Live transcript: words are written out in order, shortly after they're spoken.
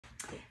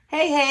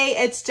Hey,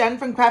 it's Jen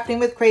from Crafting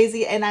with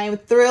Crazy, and I am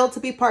thrilled to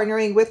be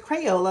partnering with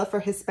Crayola for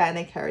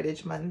Hispanic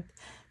Heritage Month.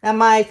 Now,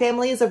 my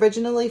family is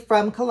originally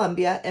from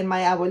Colombia, and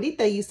my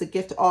abuelita used to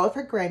gift all of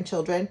her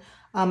grandchildren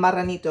a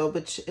marranito,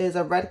 which is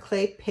a red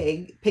clay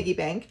piggy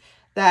bank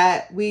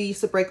that we used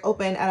to break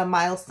open at a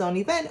milestone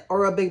event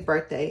or a big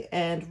birthday.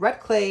 And red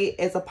clay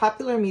is a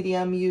popular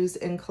medium used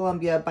in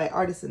Colombia by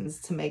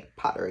artisans to make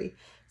pottery.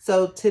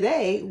 So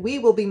today we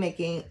will be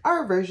making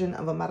our version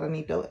of a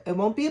marranito. It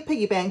won't be a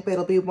piggy bank, but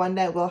it'll be one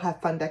that we'll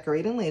have fun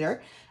decorating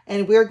later.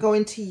 And we're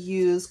going to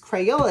use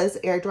Crayola's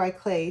Air Dry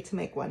Clay to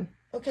make one.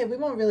 Okay, we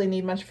won't really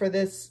need much for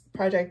this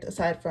project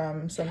aside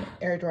from some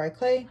air dry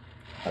clay,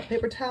 a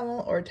paper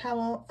towel or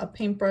towel, a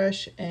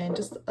paintbrush, and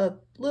just a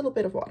little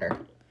bit of water.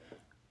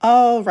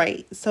 All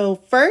right, so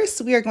first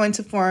we are going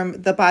to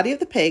form the body of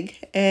the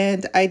pig,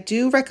 and I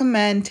do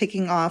recommend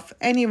taking off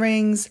any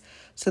rings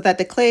so that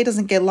the clay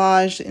doesn't get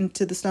lodged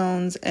into the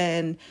stones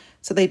and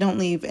so they don't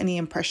leave any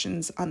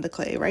impressions on the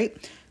clay,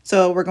 right?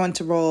 So we're going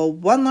to roll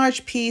one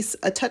large piece,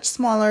 a touch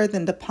smaller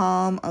than the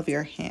palm of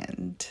your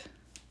hand.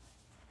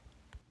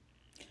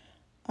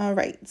 All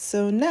right,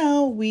 so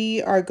now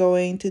we are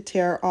going to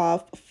tear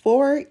off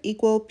 4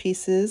 equal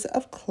pieces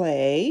of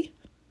clay.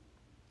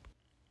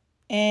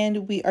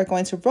 And we are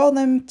going to roll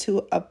them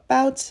to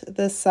about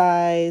the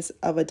size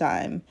of a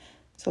dime.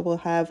 So we'll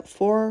have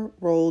 4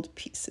 rolled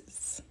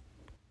pieces.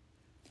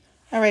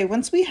 All right,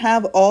 once we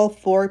have all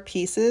 4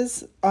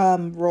 pieces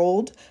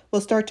rolled,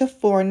 we'll start to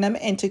form them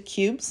into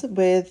cubes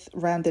with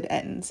rounded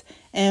ends.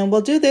 And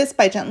we'll do this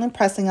by gently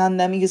pressing on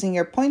them using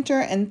your pointer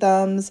and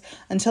thumbs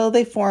until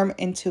they form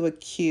into a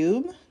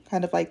cube,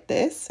 kind of like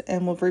this.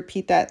 And we'll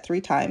repeat that 3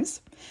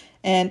 times.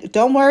 And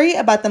don't worry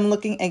about them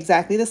looking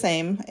exactly the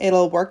same.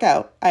 It'll work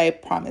out, I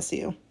promise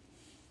you.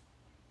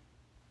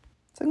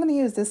 So I'm going to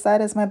use this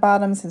side as my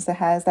bottom since it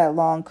has that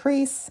long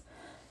crease.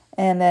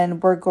 And then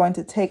we're going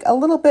to take a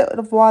little bit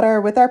of water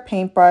with our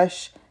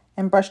paintbrush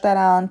and brush that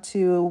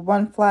onto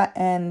one flat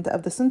end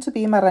of the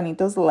soon-to-be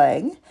marranito's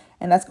leg.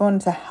 And that's going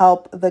to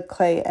help the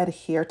clay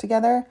adhere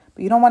together.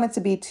 But you don't want it to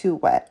be too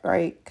wet,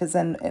 right? Because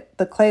then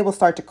the clay will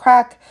start to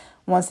crack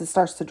once it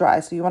starts to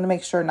dry. So you want to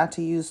make sure not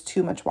to use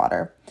too much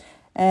water.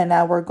 And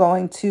now we're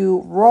going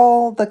to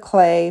roll the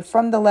clay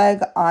from the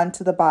leg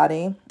onto the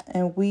body.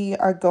 And we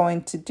are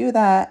going to do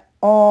that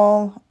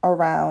all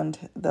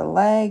around the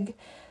leg,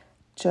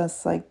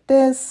 just like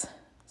this.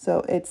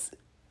 So it's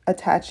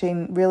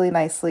attaching really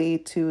nicely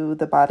to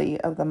the body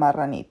of the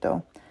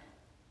marranito.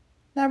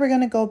 Now we're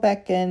going to go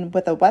back in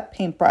with a wet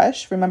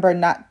paintbrush. Remember,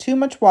 not too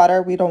much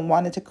water. We don't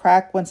want it to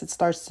crack once it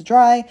starts to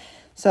dry.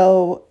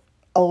 So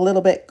a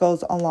little bit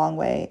goes a long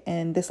way.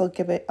 And this will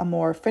give it a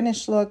more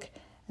finished look.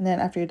 And then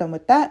after you're done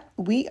with that,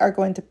 we are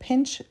going to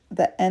pinch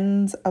the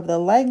ends of the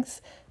legs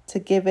to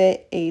give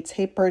it a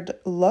tapered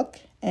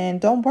look.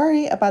 And don't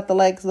worry about the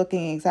legs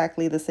looking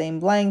exactly the same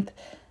length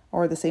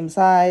or the same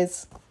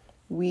size.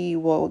 We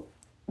will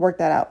work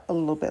that out a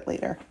little bit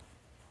later.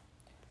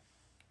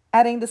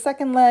 Adding the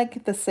second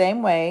leg the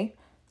same way.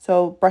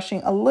 So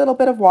brushing a little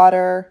bit of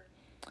water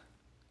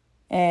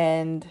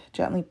and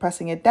gently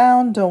pressing it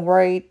down. Don't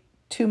worry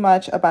too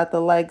much about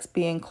the legs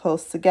being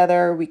close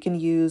together. We can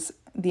use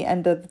the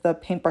end of the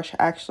paintbrush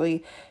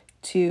actually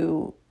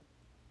to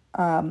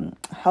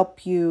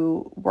help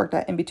you work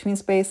that in between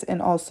space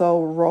and also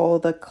roll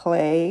the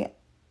clay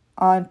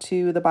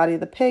onto the body of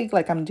the pig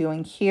like I'm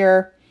doing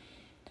here.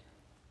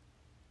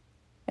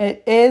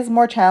 It is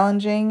more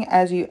challenging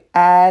as you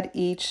add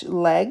each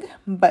leg,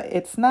 but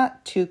it's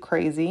not too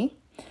crazy.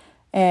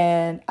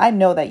 And I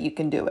know that you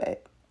can do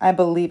it. I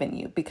believe in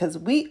you because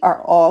we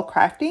are all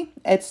crafty.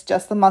 It's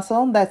just the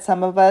muscle that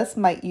some of us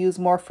might use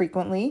more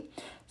frequently.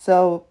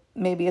 So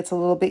maybe it's a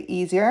little bit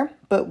easier,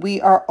 but we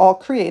are all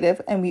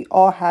creative and we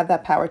all have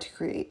that power to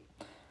create.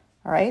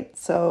 All right,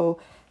 so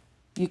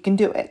you can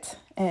do it.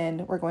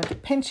 And we're going to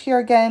pinch here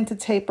again to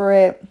taper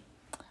it.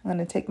 I'm going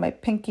to take my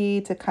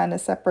pinky to kind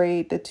of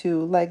separate the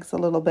 2 legs a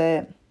little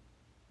bit.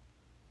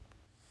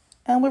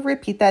 And we'll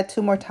repeat that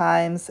 2 more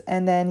times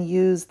and then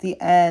use the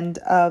end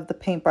of the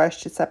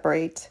paintbrush to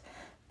separate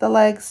the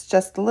legs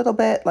just a little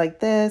bit like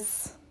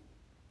this.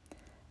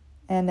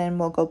 And then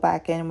we'll go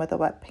back in with a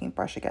wet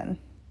paintbrush again.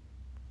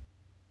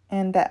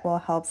 And that will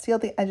help seal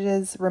the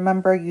edges.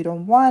 Remember, you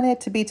don't want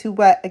it to be too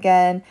wet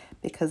again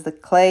because the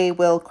clay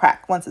will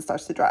crack once it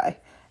starts to dry.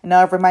 I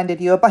know I've reminded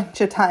you a bunch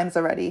of times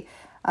already.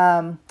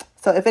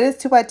 So if it is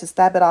too wet, just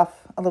dab it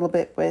off a little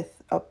bit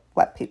with a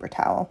wet paper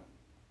towel.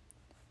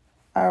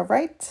 All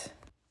right.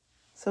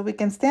 So we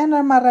can stand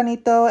our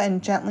marranito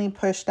and gently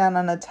push down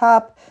on the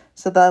top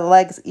so the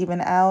legs even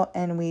out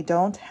and we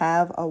don't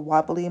have a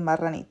wobbly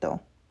marranito.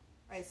 All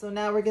right, so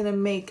now we're going to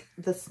make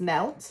the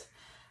snout.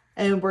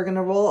 And we're going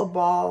to roll a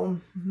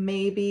ball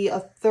maybe a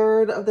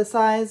third of the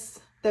size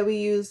that we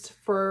used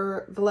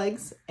for the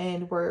legs.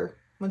 And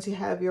once you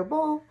have your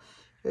ball,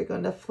 you're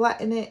going to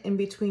flatten it in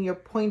between your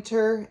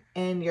pointer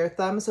and your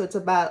thumb. So it's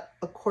about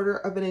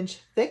 1/4 of an inch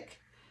thick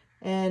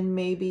and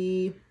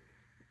maybe,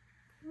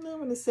 I'm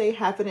going to say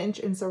 1/2 inch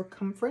in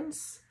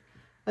circumference.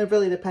 It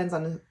really depends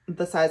on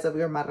the size of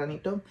your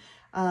marranito.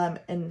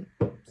 And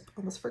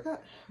almost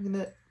forgot, I'm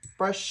gonna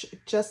brush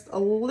just a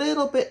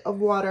little bit of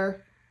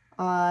water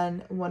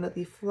on one of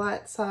the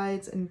flat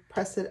sides and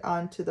press it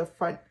onto the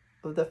front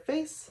of the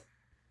face.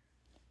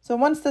 So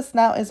once the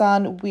snout is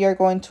on, we are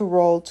going to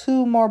roll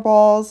 2 more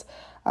balls,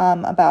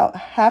 about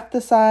half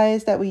the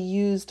size that we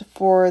used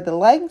for the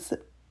legs,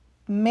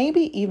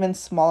 maybe even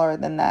smaller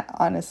than that,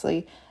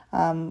 honestly,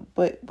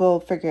 but we'll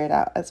figure it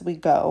out as we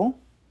go.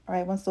 All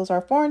right, once those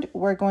are formed,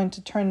 we're going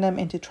to turn them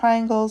into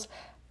triangles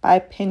by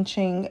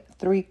pinching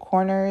 3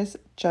 corners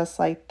just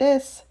like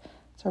this.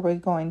 So we're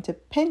going to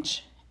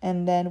pinch,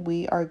 and then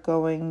we are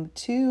going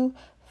to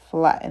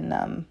flatten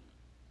them,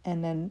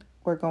 and then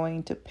we're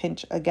going to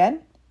pinch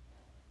again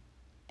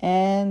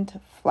and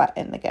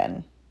flatten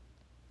again.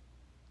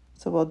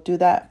 So we'll do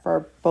that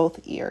for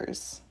both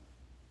ears.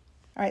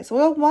 All right, so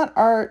we'll want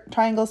our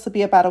triangles to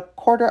be about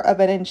 1/4 of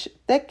an inch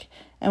thick,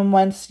 and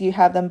once you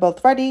have them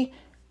both ready,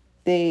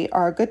 they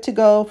are good to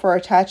go for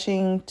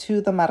attaching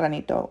to the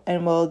marranito.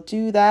 And we'll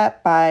do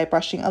that by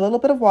brushing a little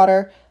bit of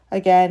water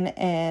again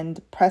and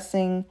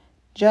pressing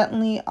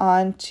gently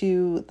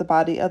onto the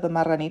body of the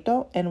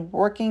marranito and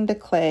working the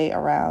clay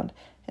around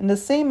in the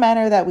same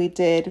manner that we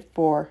did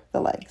for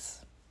the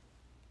legs.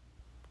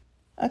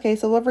 Okay,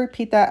 so we'll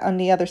repeat that on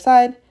the other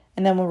side,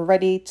 and then we're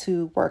ready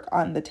to work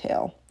on the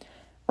tail.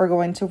 We're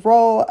going to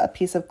roll a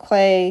piece of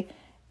clay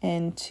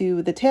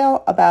into the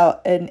tail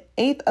about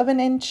 1/8 of an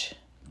inch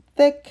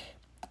thick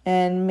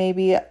and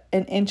maybe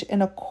 1.25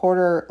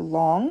 inches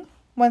long.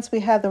 Once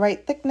we have the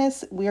right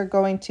thickness, we are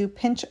going to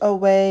pinch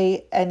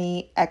away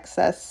any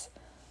excess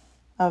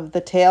of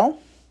the tail.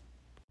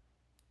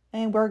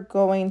 And we're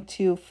going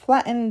to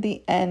flatten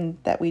the end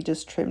that we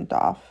just trimmed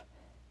off.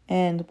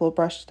 And we'll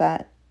brush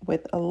that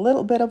with a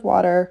little bit of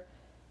water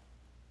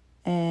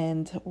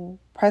and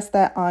press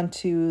that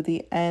onto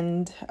the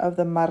end of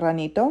the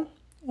marranito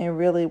and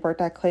really work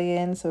that clay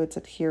in so it's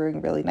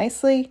adhering really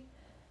nicely.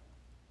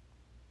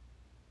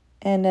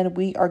 And then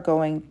we are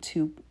going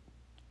to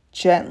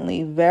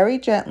gently, very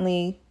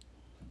gently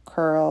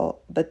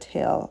curl the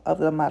tail of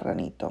the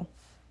marranito.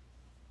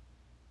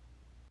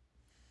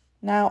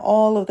 Now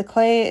all of the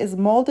clay is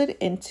molded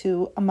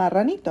into a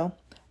marranito.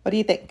 What do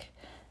you think?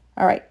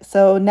 All right,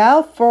 so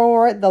now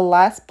for the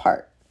last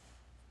part.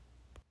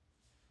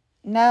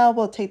 Now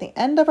we'll take the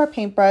end of our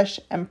paintbrush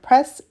and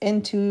press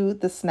into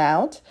the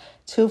snout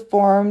to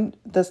form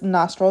the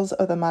nostrils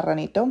of the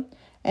marranito.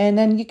 And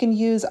then you can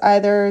use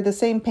either the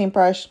same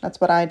paintbrush,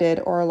 that's what I did,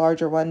 or a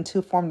larger one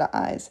to form the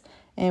eyes.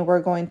 And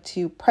we're going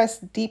to press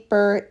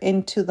deeper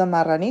into the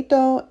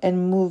marranito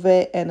and move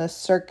it in a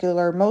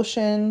circular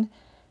motion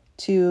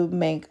to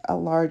make a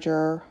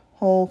larger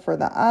hole for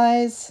the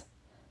eyes.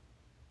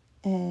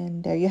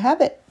 And there you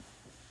have it.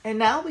 And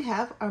now we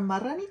have our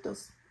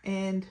marranitos.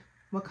 And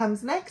what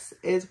comes next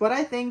is what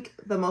I think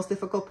the most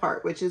difficult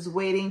part, which is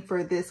waiting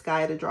for this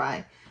guy to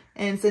dry.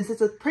 And since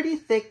it's a pretty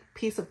thick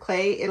piece of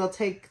clay, it'll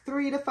take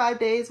 3 to 5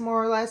 days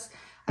more or less.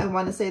 I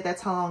want to say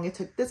that's how long it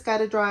took this guy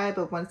to dry,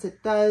 but once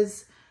it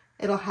does,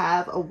 it'll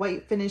have a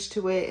white finish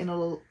to it and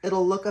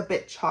it'll look a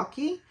bit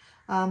chalky,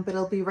 but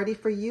it'll be ready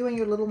for you and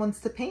your little ones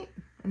to paint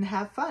and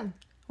have fun.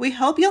 We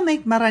hope you'll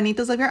make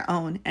marranitos of your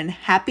own, and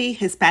happy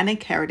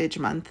Hispanic Heritage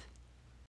Month.